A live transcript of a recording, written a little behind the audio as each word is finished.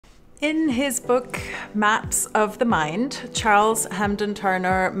In his book, Maps of the Mind, Charles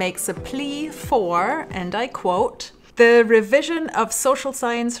Hampden-Turner makes a plea for, and I quote, the revision of social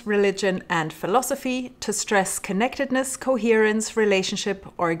science, religion, and philosophy to stress connectedness, coherence, relationship,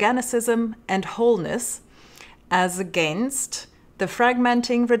 organicism, and wholeness, as against the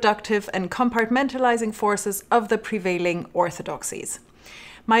fragmenting, reductive, and compartmentalizing forces of the prevailing orthodoxies.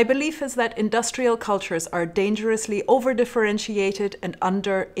 My belief is that industrial cultures are dangerously over-differentiated and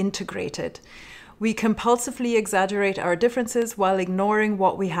under-integrated. We compulsively exaggerate our differences while ignoring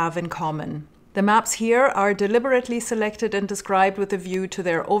what we have in common. The maps here are deliberately selected and described with a view to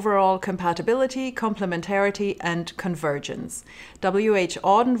their overall compatibility, complementarity, and convergence. W.H.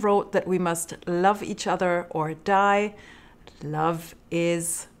 Auden wrote that we must love each other or die. Love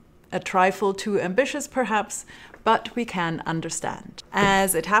is a trifle too ambitious, perhaps, but we can understand.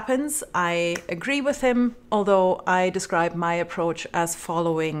 As it happens, I agree with him, although I describe my approach as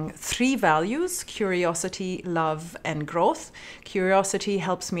following 3 values: curiosity, love, and growth. Curiosity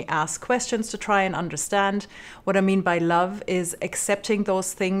helps me ask questions to try and understand. What I mean by love is accepting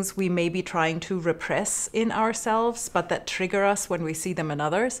those things we may be trying to repress in ourselves, but that trigger us when we see them in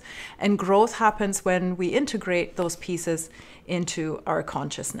others. And growth happens when we integrate those pieces into our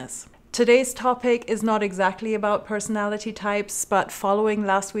consciousness. Today's topic is not exactly about personality types, but following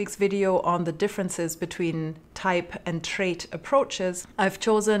last week's video on the differences between type and trait approaches, I've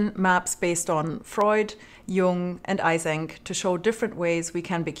chosen maps based on Freud, Jung, and Eysenck to show different ways we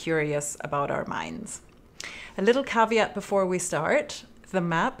can be curious about our minds. A little caveat before we start: the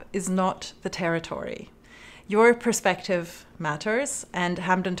map is not the territory. Your perspective matters, and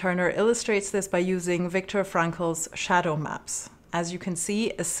Hampden-Turner illustrates this by using Viktor Frankl's shadow maps. As you can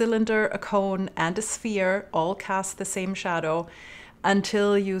see, a cylinder, a cone, and a sphere all cast the same shadow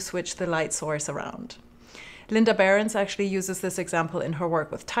until you switch the light source around. Linda Behrens actually uses this example in her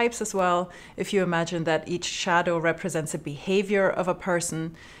work with types as well. If you imagine that each shadow represents a behavior of a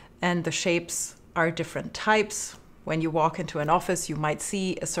person and the shapes are different types, when you walk into an office, you might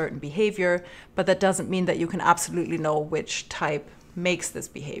see a certain behavior, but that doesn't mean that you can absolutely know which type makes this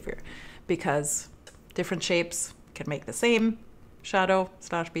behavior, because different shapes can make the same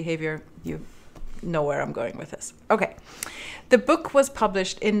shadow/behavior. You know where I'm going with this. Okay. The book was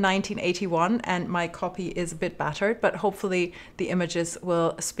published in 1981 and my copy is a bit battered, but hopefully the images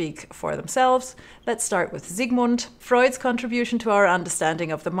will speak for themselves. Let's start with Sigmund. Freud's contribution to our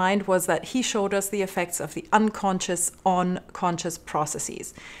understanding of the mind was that he showed us the effects of the unconscious on conscious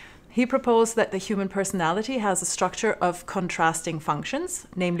processes. He proposed that the human personality has a structure of contrasting functions,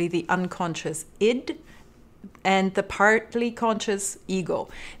 namely the unconscious id and the partly conscious ego.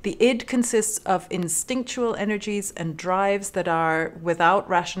 The id consists of instinctual energies and drives that are without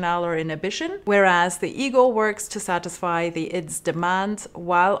rationale or inhibition, whereas the ego works to satisfy the id's demands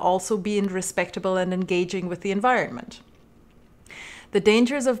while also being respectable and engaging with the environment. The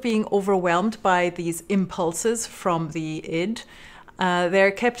dangers of being overwhelmed by these impulses from the id, they're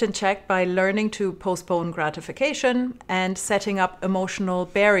kept in check by learning to postpone gratification and setting up emotional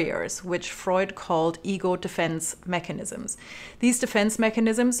barriers, which Freud called ego defense mechanisms. These defense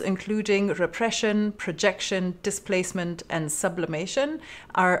mechanisms, including repression, projection, displacement, and sublimation,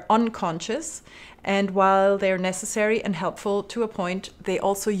 are unconscious, and while they're necessary and helpful to a point, they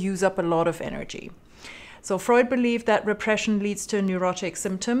also use up a lot of energy. So Freud believed that repression leads to neurotic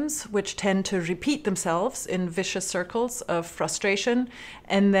symptoms, which tend to repeat themselves in vicious circles of frustration.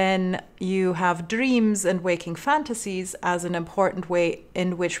 And then you have dreams and waking fantasies as an important way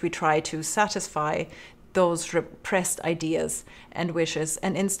in which we try to satisfy those repressed ideas and wishes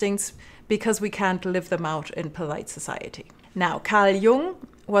and instincts because we can't live them out in polite society. Now, Carl Jung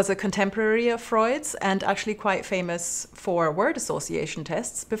was a contemporary of Freud's and actually quite famous for word association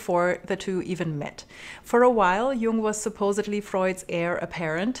tests before the two even met. For a while, Jung was supposedly Freud's heir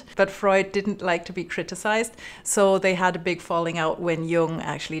apparent, but Freud didn't like to be criticized, so they had a big falling out when Jung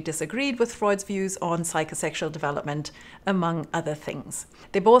actually disagreed with Freud's views on psychosexual development, among other things.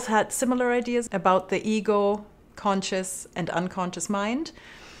 They both had similar ideas about the ego, conscious and unconscious mind,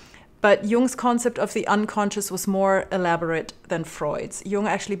 but Jung's concept of the unconscious was more elaborate than Freud's. Jung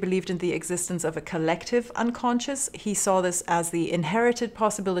actually believed in the existence of a collective unconscious. He saw this as the inherited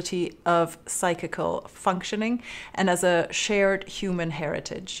possibility of psychical functioning and as a shared human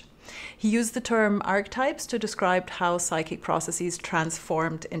heritage. He used the term archetypes to describe how psychic processes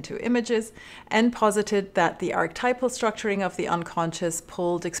transformed into images and posited that the archetypal structuring of the unconscious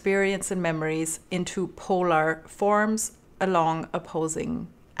pulled experience and memories into polar forms along opposing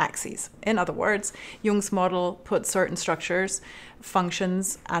axes. In other words, Jung's model put certain structures,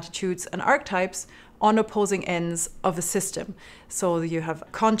 functions, attitudes, and archetypes on opposing ends of a system. So you have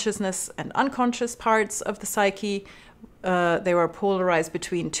consciousness and unconscious parts of the psyche. They were polarized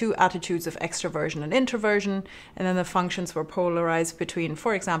between two attitudes of extroversion and introversion, and then the functions were polarized between,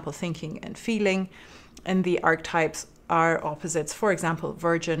 for example, thinking and feeling, and the archetypes are opposites, for example,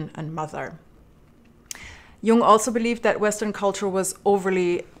 virgin and mother. Jung also believed that Western culture was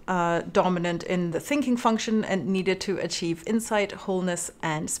overly dominant in the thinking function and needed to achieve insight, wholeness,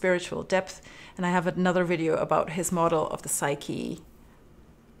 and spiritual depth. And I have another video about his model of the psyche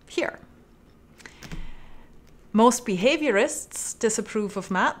here. Most behaviorists disapprove of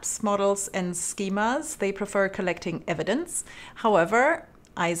maps, models, and schemas. They prefer collecting evidence. However,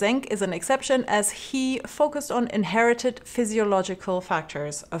 Eysenck is an exception as he focused on inherited physiological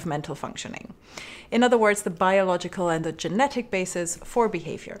factors of mental functioning. In other words, the biological and the genetic basis for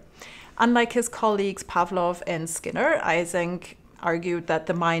behavior. Unlike his colleagues Pavlov and Skinner, Eysenck argued that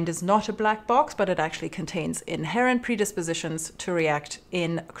the mind is not a black box, but it actually contains inherent predispositions to react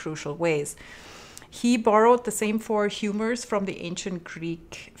in crucial ways. He borrowed the same four humors from the ancient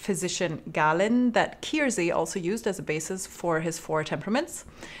Greek physician Galen that Kiersey also used as a basis for his four temperaments: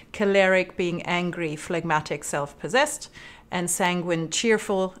 choleric being angry, phlegmatic, self-possessed, and sanguine,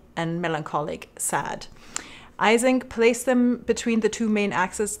 cheerful, and melancholic, sad. Eysenck placed them between the two main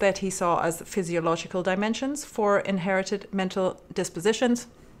axes that he saw as physiological dimensions for inherited mental dispositions.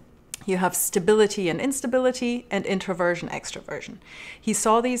 You have stability and instability, and introversion, extroversion. He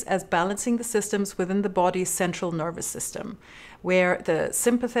saw these as balancing the systems within the body's central nervous system, where the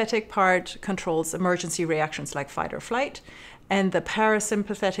sympathetic part controls emergency reactions like fight or flight, and the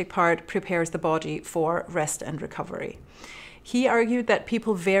parasympathetic part prepares the body for rest and recovery. He argued that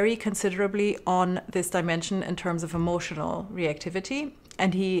people vary considerably on this dimension in terms of emotional reactivity,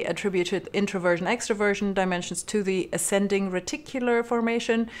 and he attributed introversion-extroversion dimensions to the ascending reticular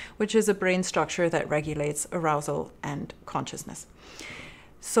formation, which is a brain structure that regulates arousal and consciousness.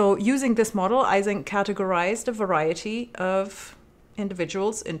 So using this model, Eysenck categorized a variety of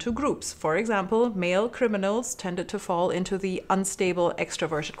individuals into groups. For example, male criminals tended to fall into the unstable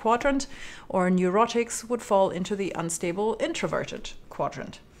extroverted quadrant, or neurotics would fall into the unstable introverted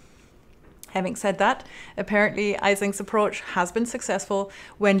quadrant. Having said that, apparently Eysenck's approach has been successful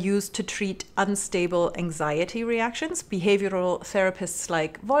when used to treat unstable anxiety reactions. Behavioral therapists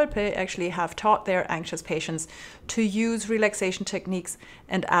like Volpe actually have taught their anxious patients to use relaxation techniques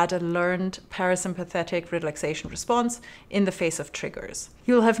and add a learned parasympathetic relaxation response in the face of triggers.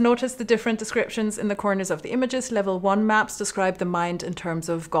 You'll have noticed the different descriptions in the corners of the images. Level 1 maps describe the mind in terms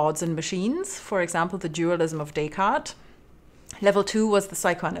of gods and machines. For example, the dualism of Descartes. Level 2 was the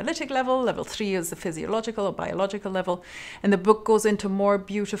psychoanalytic level. Level 3 is the physiological or biological level. And the book goes into more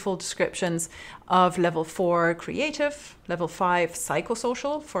beautiful descriptions of level 4, creative, level 5,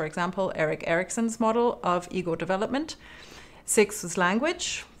 psychosocial, for example, Erikson's model of ego development. 6 was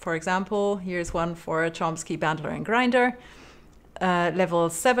language. For example, here's one for Chomsky, Bandler, and Grinder. Level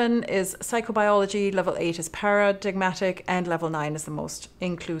 7 is psychobiology, level 8 is paradigmatic, and level 9 is the most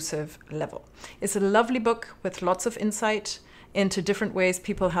inclusive level. It's a lovely book with lots of insight into different ways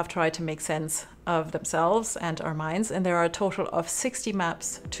people have tried to make sense of themselves and our minds, and there are a total of 60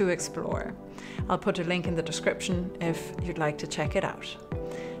 maps to explore. I'll put a link in the description if you'd like to check it out.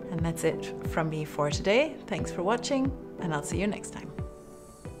 And that's it from me for today. Thanks for watching, and I'll see you next time.